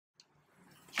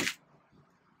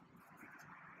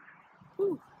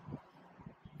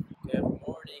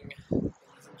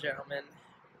gentlemen,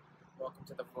 welcome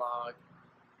to the vlog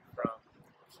from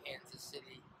Kansas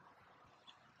City.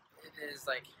 It is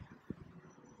like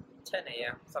 10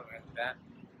 a.m., something like that.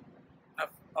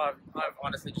 I've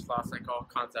honestly just lost like all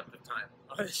concept of time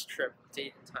on this trip,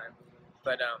 date and time.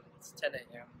 But it's 10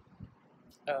 a.m.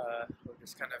 We're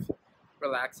just kind of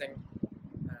relaxing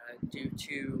due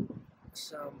to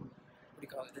some, what do you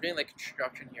call it? They're doing like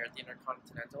construction here at the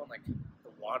Intercontinental, and like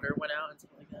the water went out and stuff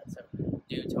like that. So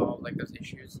due to all like those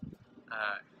issues,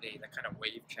 they kind of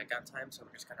waive checkout time. So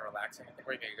we're just kind of relaxing. I think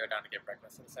we're gonna go down to get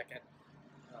breakfast in a second.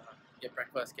 Get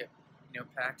breakfast, get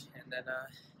packed, and then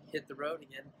hit the road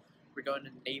again. We're going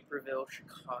to Naperville,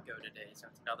 Chicago today, so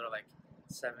it's another like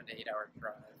 7 to 8 hour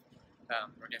drive.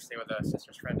 We're gonna stay with a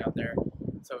sister's friend out there,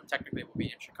 so technically we'll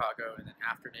be in Chicago, and then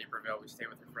after Naperville we stay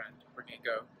with her friend. We're gonna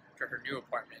go to her new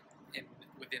apartment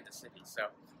within the city,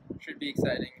 so should be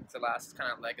exciting. It's the last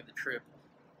kind of leg of the trip.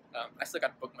 I still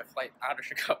got to book my flight out of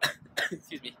Chicago.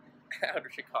 Excuse me, out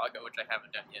of Chicago, which I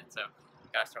haven't done yet. So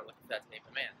gotta start looking for that today.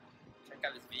 But man, check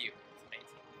out this view. It's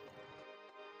amazing.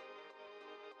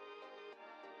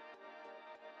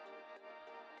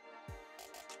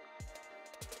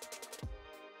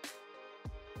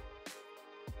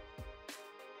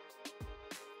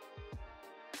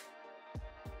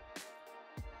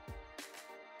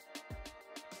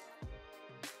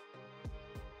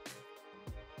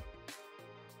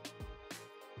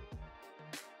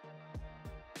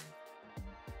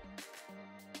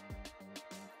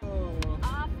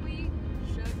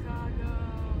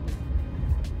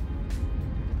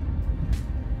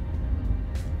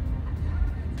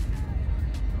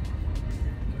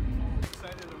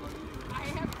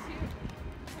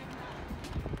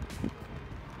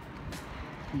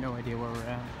 No idea where we're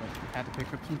at, but we had to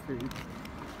pick up some food.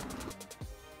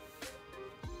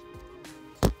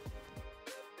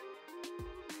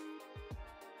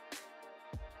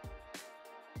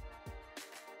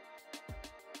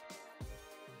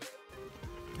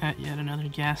 At yet another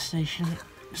gas station.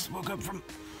 Just woke up from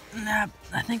a nap.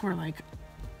 I think we're like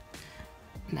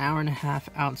an hour and a half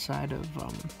outside of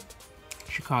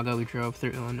Chicago. We drove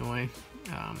through Illinois.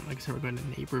 Like I said, we're going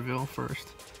to Naperville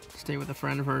first. Stay with a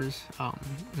friend of hers,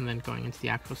 and then going into the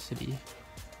actual city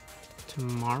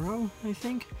tomorrow, I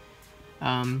think.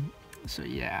 So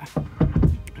yeah.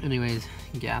 Anyways,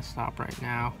 gas stop right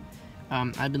now.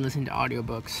 I've been listening to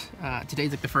audiobooks.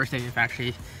 Today's like the first day I've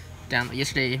actually downloaded.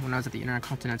 Yesterday, when I was at the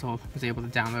Intercontinental, I was able to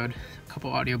download a couple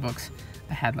audiobooks.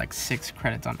 I had like 6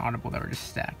 credits on Audible that were just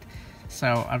stacked.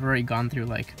 So I've already gone through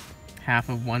like half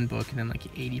of one book and then like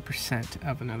 80%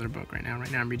 of another book right now.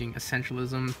 Right now I'm reading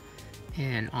Essentialism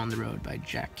and On the Road by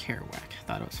Jack Kerouac. I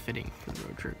thought it was fitting for the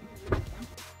road trip.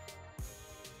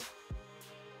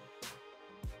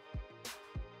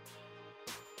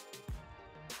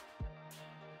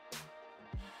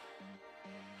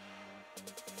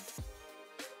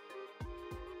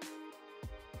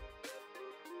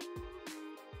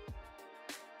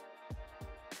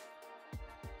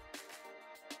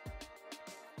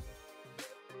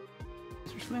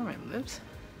 Is there something on my lips?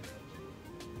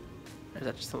 Or is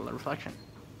that just a little reflection?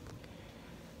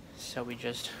 So we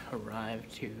just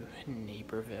arrived to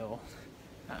Naperville,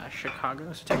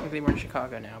 Chicago. So technically we're in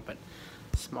Chicago now, but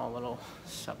a small little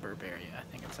suburb area.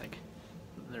 I think it's like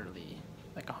literally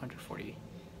like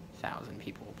 140,000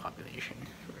 people population,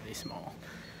 really small.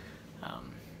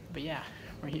 But yeah,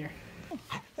 we're here.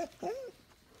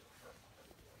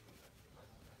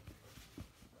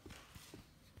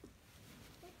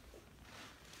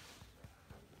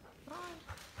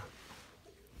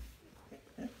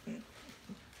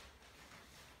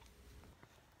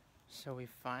 So we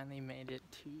finally made it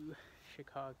to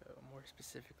Chicago, more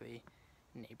specifically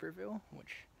Naperville,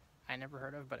 which I never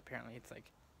heard of, but apparently it's like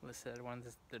listed as one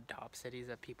of the top cities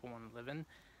that people want to live in.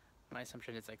 My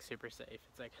assumption is like super safe.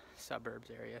 It's like suburbs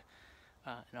area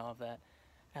and all of that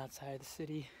outside the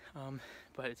city,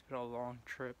 but it's been a long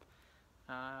trip.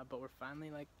 But we're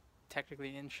finally like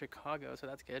technically in Chicago, so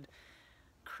that's good.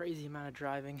 Crazy amount of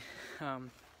driving, but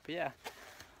yeah.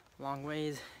 Long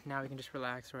ways. Now we can just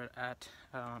relax. We're at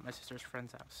my sister's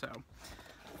friend's house, so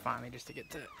finally just to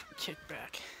get to kick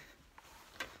back.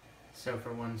 So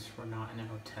for once we're not in a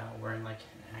hotel, we're in like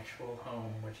an actual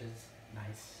home, which is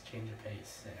nice, change of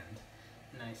pace,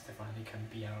 and nice to finally come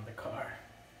be out of the car.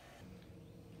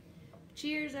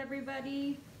 Cheers,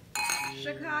 everybody. Cheers.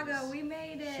 Chicago, we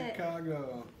made it.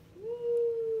 Chicago.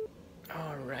 Woo.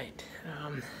 All right,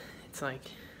 it's like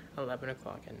 11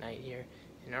 o'clock at night here.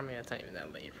 And normally that's not even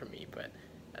that late for me, but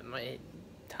my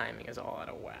timing is all out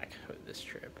of whack with this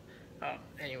trip.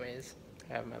 Anyways,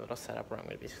 I have my little setup where I'm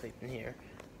going to be sleeping here.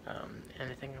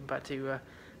 And I think I'm about to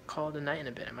call it a night in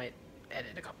a bit. I might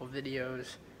edit a couple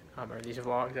videos, or these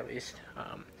vlogs at least.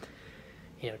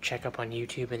 You know, check up on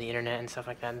YouTube and the internet and stuff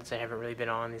like that, since I haven't really been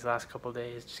on these last couple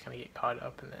days. Just kind of get caught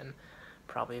up and then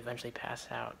probably eventually pass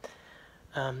out.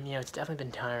 You know, it's definitely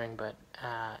been tiring, but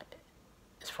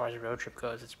as far as the road trip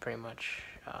goes, it's pretty much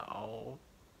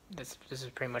this is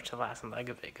pretty much the last leg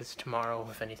of it, because tomorrow,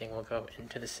 if anything, we'll go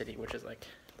into the city, which is like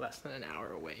less than an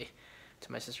hour away,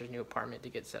 to my sister's new apartment to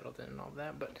get settled in and all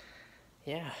that. But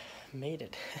yeah, made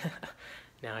it.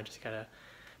 Now I just gotta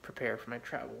prepare for my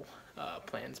travel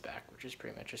plans back, which is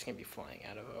pretty much just gonna be flying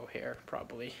out of O'Hare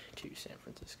probably to San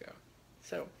Francisco.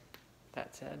 So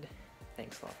that said,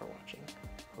 thanks a lot for watching.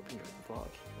 Hope you enjoyed the vlog,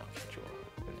 and I'll catch you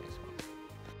all in the next one.